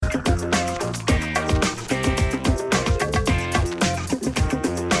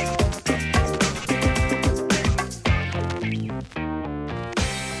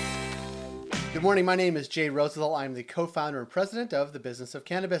morning. My name is Jay Roosevelt. I'm the co-founder and president of the Business of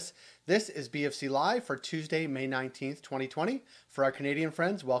Cannabis. This is BFC Live for Tuesday, May 19th, 2020. For our Canadian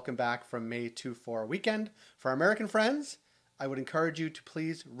friends, welcome back from May 2-4 weekend. For our American friends, I would encourage you to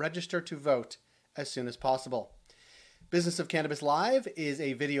please register to vote as soon as possible. Business of Cannabis Live is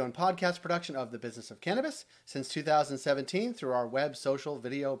a video and podcast production of the Business of Cannabis since 2017 through our web, social,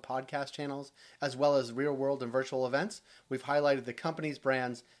 video, podcast channels, as well as real-world and virtual events. We've highlighted the companies,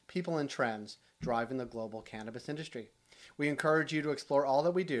 brands, people, and trends driving the global cannabis industry. We encourage you to explore all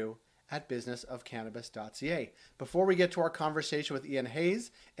that we do at businessofcannabis.ca. Before we get to our conversation with Ian Hayes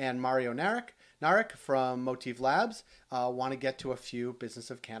and Mario Narek from Motif Labs, want to get to a few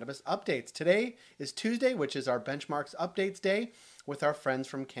Business of Cannabis updates. Today is Tuesday, which is our Benchmarks Updates Day with our friends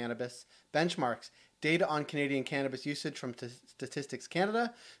from Cannabis Benchmarks. Data on Canadian cannabis usage from Statistics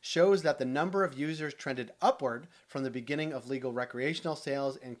Canada shows that the number of users trended upward from the beginning of legal recreational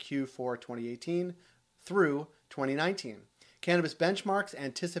sales in Q4 2018 through 2019. Cannabis Benchmarks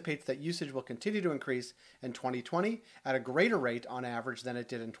anticipates that usage will continue to increase in 2020 at a greater rate on average than it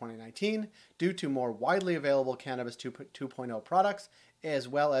did in 2019 due to more widely available Cannabis 2.0 products as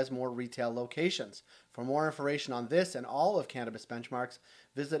well as more retail locations. For more information on this and all of Cannabis Benchmarks,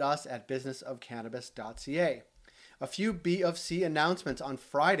 visit us at businessofcannabis.ca. A few B of C announcements on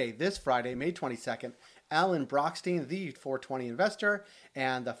Friday, this Friday, May 22nd. Alan Brockstein, the 420 investor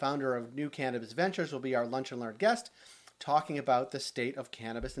and the founder of New Cannabis Ventures, will be our Lunch and Learn guest, talking about the state of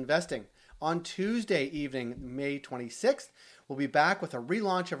cannabis investing. On Tuesday evening, May 26th, we'll be back with a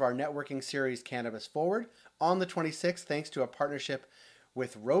relaunch of our networking series, Cannabis Forward. On the 26th, thanks to a partnership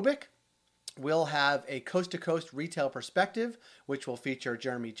with Robic, we'll have a coast-to-coast retail perspective, which will feature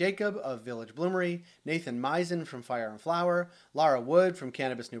Jeremy Jacob of Village Bloomery, Nathan Meisen from Fire and Flower, Lara Wood from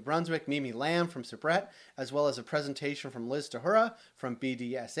Cannabis New Brunswick, Mimi Lamb from Supret, as well as a presentation from Liz Tahura from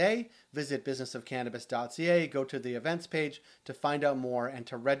BDSA. Visit businessofcannabis.ca, go to the events page to find out more and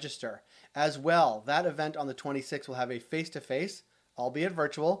to register. As well, that event on the 26th will have a face-to-face, albeit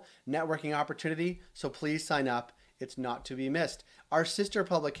virtual, networking opportunity, so please sign up. It's not to be missed. Our sister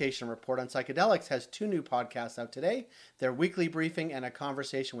publication, Report on Psychedelics, has 2 new podcasts out today. Their weekly briefing and a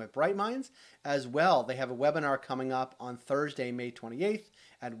conversation with Bright Minds. As well, they have a webinar coming up on Thursday, May 28th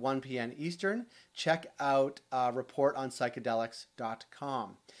at 1 p.m. Eastern. Check out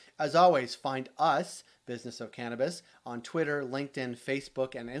reportonpsychedelics.com. As always, find us, Business of Cannabis, on Twitter, LinkedIn,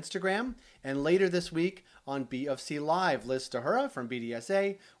 Facebook, and Instagram. And later this week on BFC Live, Liz Tahura from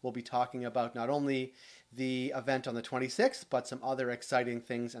BDSA will be talking about not only the event on the 26th, but some other exciting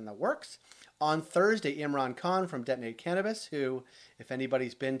things in the works. On Thursday, Imran Khan from Detonate Cannabis, who, if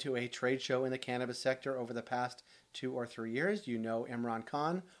anybody's been to a trade show in the cannabis sector over the past 2 or 3 years, you know Imran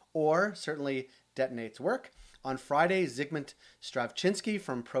Khan, or certainly Detonate's work. On Friday, Zygmunt Stravchinsky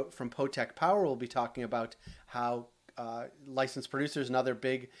from Potech Power will be talking about how licensed producers and other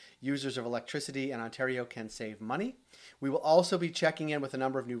big users of electricity in Ontario can save money. We will also be checking in with a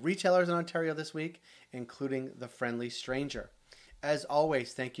number of new retailers in Ontario this week, including The Friendly Stranger. As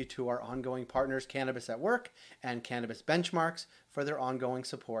always, thank you to our ongoing partners, Cannabis at Work and Cannabis Benchmarks, for their ongoing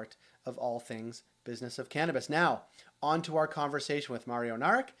support of all things Business of Cannabis. Now, on to our conversation with Mario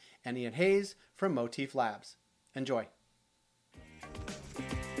Narek and Ian Hayes from Motif Labs. Enjoy.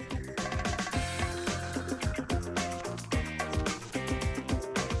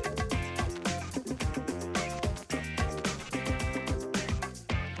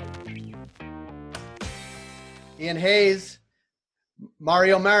 Ian Hayes,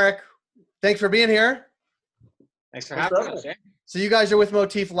 Mario Narek, thanks for being here. Thanks for having us, Jay. So you guys are with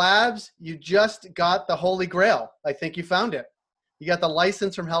Motif Labs. You just got the Holy Grail. I think you found it. You got the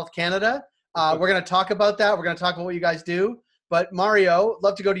license from Health Canada. We're going to talk about that. We're going to talk about what you guys do. But Mario,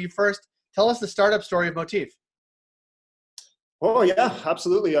 love to go to you first. Tell us the startup story of Motif. Oh yeah,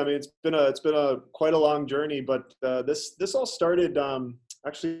 absolutely. I mean, it's been a quite a long journey, but this all started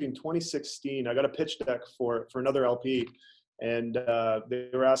actually in 2016. I got a pitch deck for another LP, and they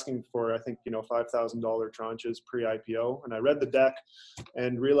were asking for, I think, $5,000 tranches pre-IPO. And I read the deck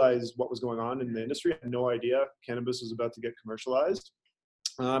and realized what was going on in the industry. I had no idea cannabis was about to get commercialized.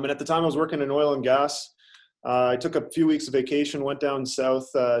 And at the time I was working in oil and gas. I took a few weeks of vacation, went down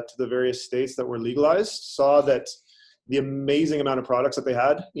south to the various states that were legalized, saw that the amazing amount of products that they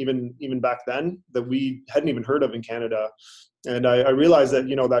had, even back then, that we hadn't even heard of in Canada. And I realized that,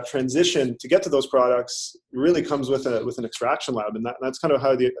 that transition to get to those products really comes with an extraction lab. And that's kind of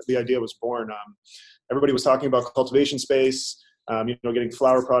how the idea was born. Everybody was talking about cultivation space, getting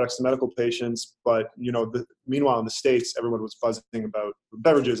flower products to medical patients. But, meanwhile, in the States, everyone was buzzing about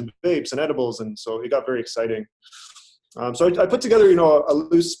beverages and vapes and edibles. And so it got very exciting. So I put together, a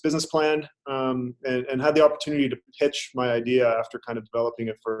loose business plan, and had the opportunity to pitch my idea after kind of developing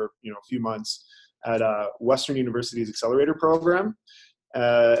it for, a few months at Western University's accelerator program.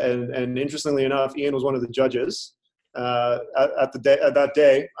 And interestingly enough, Ian was one of the judges at that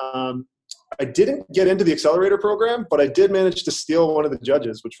day. I didn't get into the accelerator program, but I did manage to steal one of the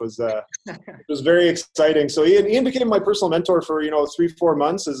judges, which was very exciting. So Ian became my personal mentor for 3-4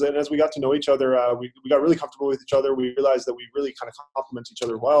 months, and as we got to know each other, we got really comfortable with each other. We realized that we really kind of complement each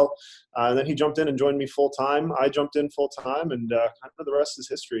other well. And then he jumped in and joined me full time. I jumped in full time, and kind of the rest is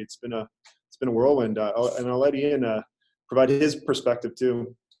history. It's been a whirlwind, and I'll let Ian provide his perspective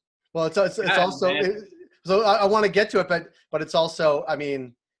too. Well, it's also so I want to get to it, but it's also, I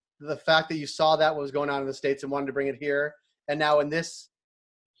mean, the fact that you saw that what was going on in the States and wanted to bring it here, and now in this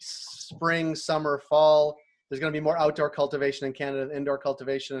spring, summer, fall, there's going to be more outdoor cultivation in Canada, indoor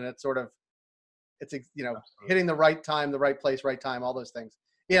cultivation, and it's hitting the right time, the right place, right time, all those things.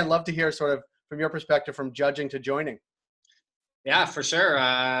 Ian, love to hear sort of from your perspective from judging to joining. Yeah, for sure.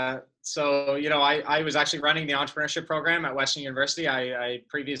 So, I was actually running the entrepreneurship program at Western University. I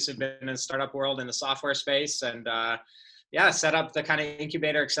previously been in the startup world in the software space, and set up the kind of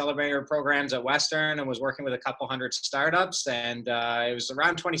incubator accelerator programs at Western, and was working with a couple hundred startups. And it was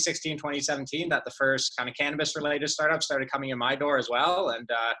around 2016, 2017 that the first kind of cannabis related startups started coming in my door as well, and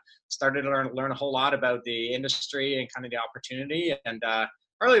started to learn a whole lot about the industry and kind of the opportunity. And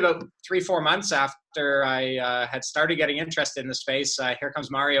probably about 3-4 months after I had started getting interested in the space, here comes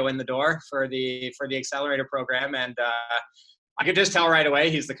Mario in the door for the accelerator program. And I could just tell right away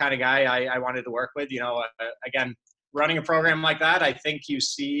he's the kind of guy I wanted to work with. Again, running a program like that, I think you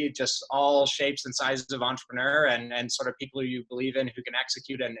see just all shapes and sizes of entrepreneur and sort of people who you believe in who can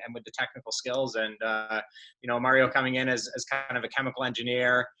execute and with the technical skills. And, Mario coming in as kind of a chemical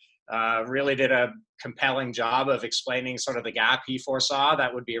engineer, really did a compelling job of explaining sort of the gap he foresaw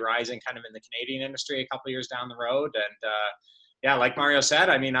that would be arising kind of in the Canadian industry a couple of years down the road. And like Mario said,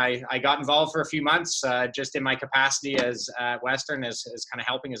 I mean, I got involved for a few months just in my capacity as Western as kind of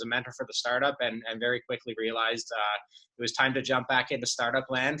helping as a mentor for the startup, and very quickly realized it was time to jump back into startup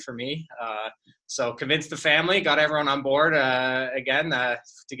land for me. So convinced the family, got everyone on board again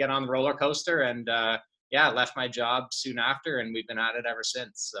to get on the roller coaster, and left my job soon after, and we've been at it ever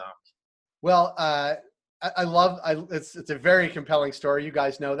since. So, well, it's a very compelling story. You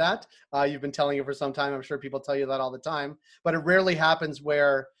guys know that. You've been telling it for some time. I'm sure people tell you that all the time, but it rarely happens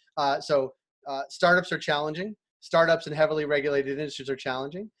where, startups are challenging. Startups in heavily regulated industries are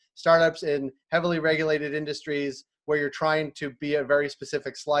challenging. Startups in heavily regulated industries where you're trying to be a very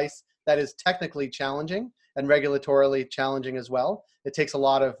specific slice, that is technically challenging and regulatorily challenging as well. It takes a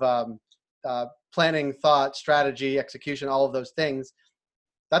lot of planning, thought, strategy, execution, all of those things.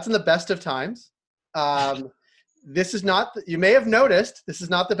 That's in the best of times. This is not, you may have noticed, this is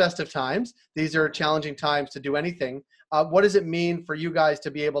not the best of times. These are challenging times to do anything. What does it mean for you guys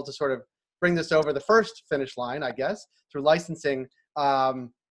to be able to sort of bring this over the first finish line, I guess, through licensing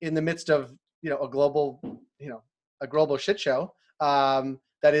in the midst of, a global shit show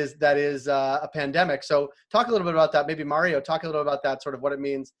that is a pandemic. So talk a little bit about that. Maybe Mario, talk a little about that, sort of what it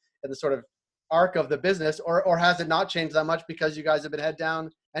means in the sort of arc of the business, or has it not changed that much because you guys have been head down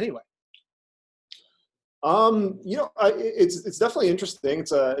anyway? It's definitely interesting.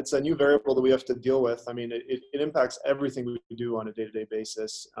 It's a new variable that we have to deal with. I mean, it impacts everything we do on a day-to-day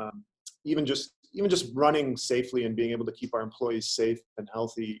basis. Even just running safely and being able to keep our employees safe and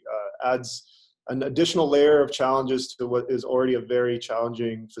healthy adds an additional layer of challenges to what is already a very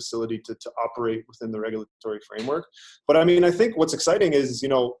challenging facility to operate within the regulatory framework. But I mean, I think what's exciting is,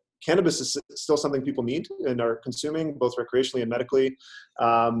 cannabis is still something people need and are consuming both recreationally and medically.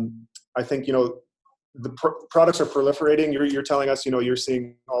 I think, the products are proliferating. You're telling us, you're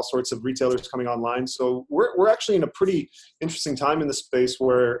seeing all sorts of retailers coming online. So we're actually in a pretty interesting time in the space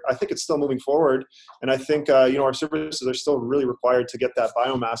where I think it's still moving forward. And I think, our services are still really required to get that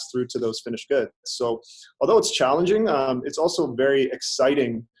biomass through to those finished goods. So although it's challenging, it's also very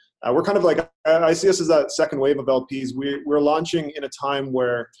exciting. We're kind of like, I see us as that second wave of LPs. We're launching in a time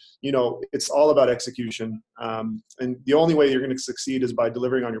where, it's all about execution. And the only way you're going to succeed is by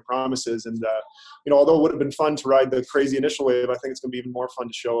delivering on your promises. And, although it would have been fun to ride the crazy initial wave, I think it's going to be even more fun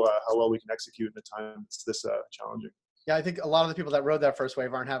to show how well we can execute in a time that's this challenging. Yeah, I think a lot of the people that rode that first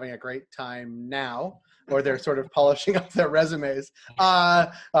wave aren't having a great time now, or they're sort of polishing up their resumes.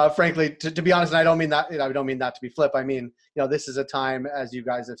 Frankly, to be honest, and I don't mean that. I don't mean that to be flip. I mean, this is a time, as you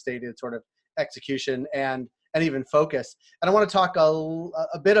guys have stated, sort of execution and even focus. And I want to talk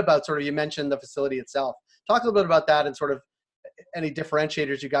a bit about sort of, you mentioned the facility itself. Talk a little bit about that and sort of any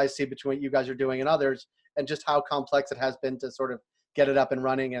differentiators you guys see between what you guys are doing and others, and just how complex it has been to sort of get it up and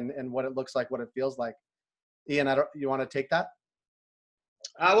running and what it looks like, what it feels like. Ian, you want to take that?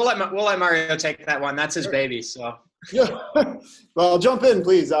 We'll let Mario take that one. That's his baby. So yeah, well, jump in,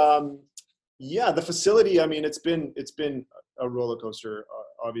 please. Yeah, the facility. I mean, it's been a roller coaster,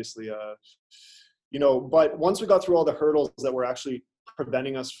 obviously. But once we got through all the hurdles that were actually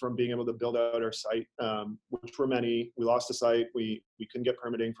preventing us from being able to build out our site, which were many, we lost the site. We couldn't get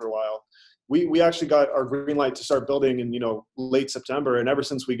permitting for a while. We actually got our green light to start building in late September, and ever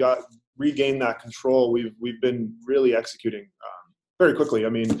since we regained that control, we've been really executing very quickly. I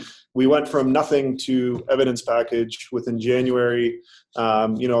mean, we went from nothing to evidence package within January.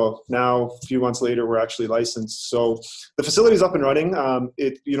 Now a few months later, we're actually licensed. So the facility's up and running.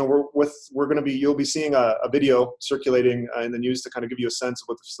 You'll be seeing a video circulating in the news to kind of give you a sense of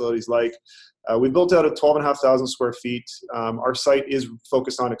what the facility's like. We built out at 12,500 square feet. Our site is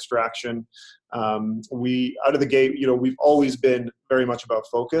focused on extraction. We out of the gate, we've always been very much about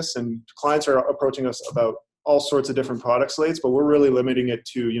focus, and clients are approaching us about all sorts of different product slates, but we're really limiting it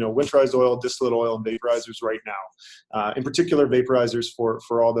to, winterized oil, distillate oil, and vaporizers right now. In particular, vaporizers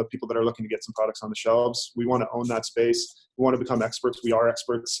for all the people that are looking to get some products on the shelves. We want to own that space. We want to become experts. We are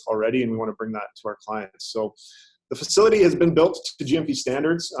experts already, and we want to bring that to our clients. So the facility has been built to GMP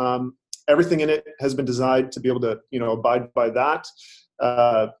standards. Everything in it has been designed to be able to, abide by that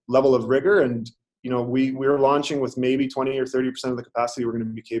level of rigor. And we're launching with maybe 20 or 30% of the capacity we're going to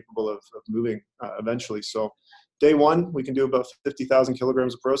be capable of moving eventually. So day one, we can do about 50,000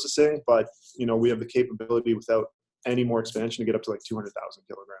 kilograms of processing, but, we have the capability without any more expansion to get up to like 200,000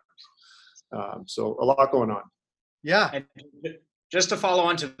 kilograms. So a lot going on. Yeah. And just to follow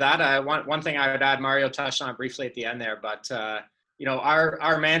on to that, one thing I would add, Mario touched on it briefly at the end there, but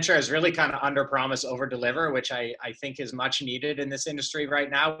our mantra is really kind of under promise, over deliver, which I think is much needed in this industry right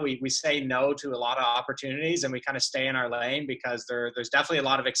now. We say no to a lot of opportunities, and we kind of stay in our lane because there's definitely a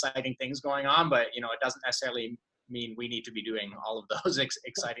lot of exciting things going on, but it doesn't necessarily mean we need to be doing all of those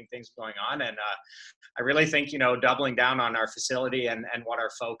exciting things going on. And I really think doubling down on our facility and what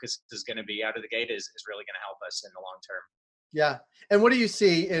our focus is going to be out of the gate is really going to help us in the long term. Yeah. And what do you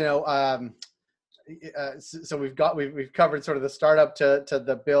see, so we've covered sort of the startup to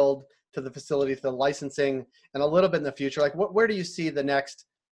the build, to the facility, to the licensing, and a little bit in the future. Like where do you see the next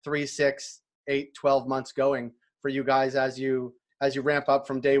 3, 6, 8, 12 months going for you guys as you ramp up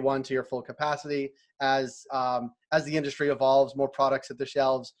from day one to your full capacity, as the industry evolves, more products at the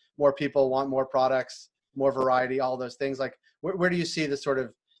shelves, more people want more products, more variety, all those things? Like where do you see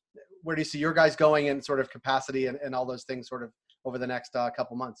where do you see your guys going in sort of capacity and all those things sort of over the next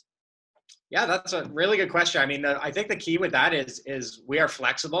couple months? Yeah, that's a really good question. I mean, I think the key with that is we are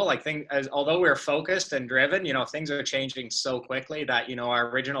flexible. I think although we're focused and driven, things are changing so quickly that, our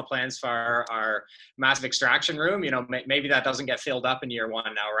original plans for our massive extraction room, maybe that doesn't get filled up in year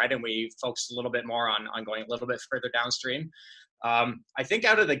one now, right? And we focus a little bit more on going a little bit further downstream. I think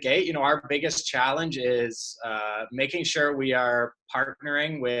out of the gate, our biggest challenge is making sure we are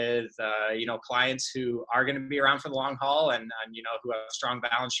partnering with, clients who are going to be around for the long haul and who have strong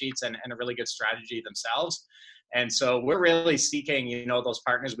balance sheets and a really good strategy themselves. And so we're really seeking, those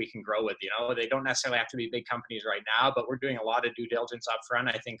partners we can grow with. They don't necessarily have to be big companies right now, but we're doing a lot of due diligence up front,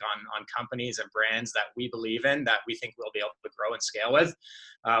 I think, on companies and brands that we believe in, that we think we'll be able to grow and scale with,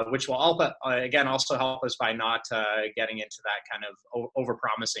 which will also help us by not getting into that kind of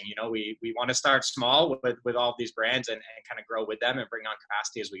over-promising. We want to start small with all of these brands and kind of grow with them and bring on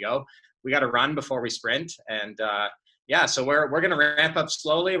capacity as we go. We got to run before we sprint. And so we're going to ramp up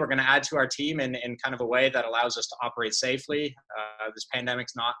slowly. We're going to add to our team in kind of a way that allows us to operate safely. This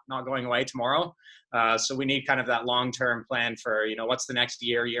pandemic's not going away tomorrow. So we need kind of that long-term plan for, what's the next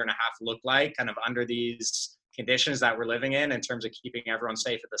year and a half look like kind of under these conditions that we're living in terms of keeping everyone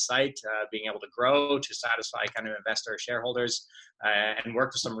safe at the site, being able to grow to satisfy kind of investor shareholders, and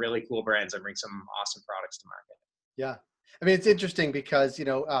work with some really cool brands and bring some awesome products to market. Yeah. I mean, it's interesting because,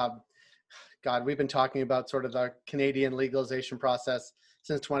 God, we've been talking about sort of the Canadian legalization process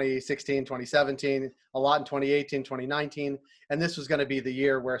since 2016, 2017, a lot in 2018, 2019. And this was going to be the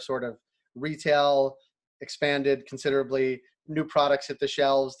year where sort of retail expanded considerably, new products hit the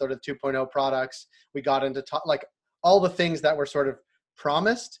shelves, sort of 2.0 products. We got into like all the things that were sort of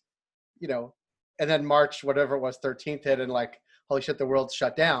promised, and then March, whatever it was, 13th hit, and like, holy shit, the world's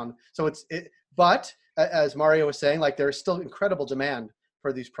shut down. So but as Mario was saying, like there's still incredible demand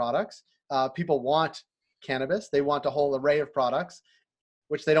for these products. People want cannabis. They want a whole array of products,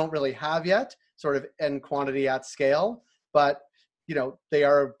 which they don't really have yet, sort of in quantity at scale, but they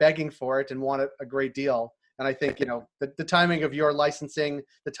are begging for it and want it a great deal. And I think, the timing of your licensing,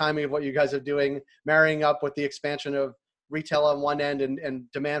 the timing of what you guys are doing, marrying up with the expansion of retail on one end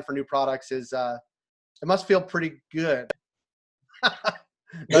and demand for new products is, it must feel pretty good.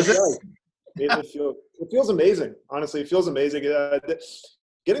 Does it? It feels amazing. Honestly, it feels amazing.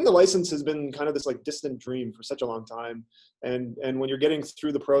 Getting the license has been kind of this like distant dream for such a long time. And when you're getting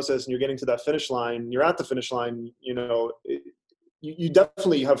through the process and you're getting to that finish line, you're at the finish line, you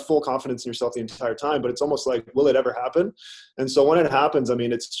definitely have full confidence in yourself the entire time, but it's almost like, will it ever happen? And so when it happens, I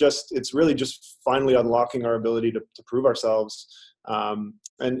mean, it's really just finally unlocking our ability to prove ourselves. And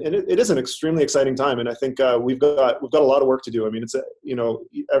it is an extremely exciting time. And I think we've got a lot of work to do. I mean, it's,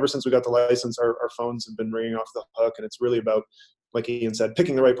 ever since we got the license, our phones have been ringing off the hook, and it's really about, like Ian said,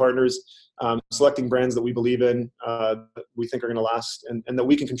 picking the right partners, selecting brands that we believe in, that we think are going to last, and that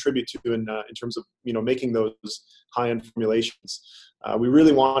we can contribute to in terms of making those high-end formulations. We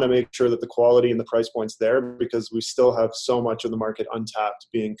really want to make sure that the quality and the price point's there, because we still have so much of the market untapped,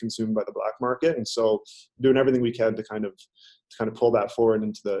 being consumed by the black market, and so doing everything we can to kind of pull that forward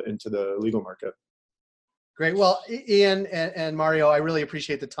into the legal market. Great. Well, Ian and Mario, I really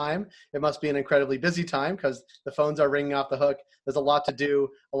appreciate the time. It must be an incredibly busy time because the phones are ringing off the hook. There's a lot to do,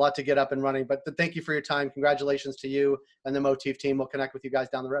 a lot to get up and running. But thank you for your time. Congratulations to you and the Motif team. We'll connect with you guys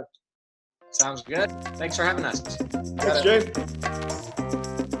down the road. Sounds good. Thanks for having us. Thanks, Jay.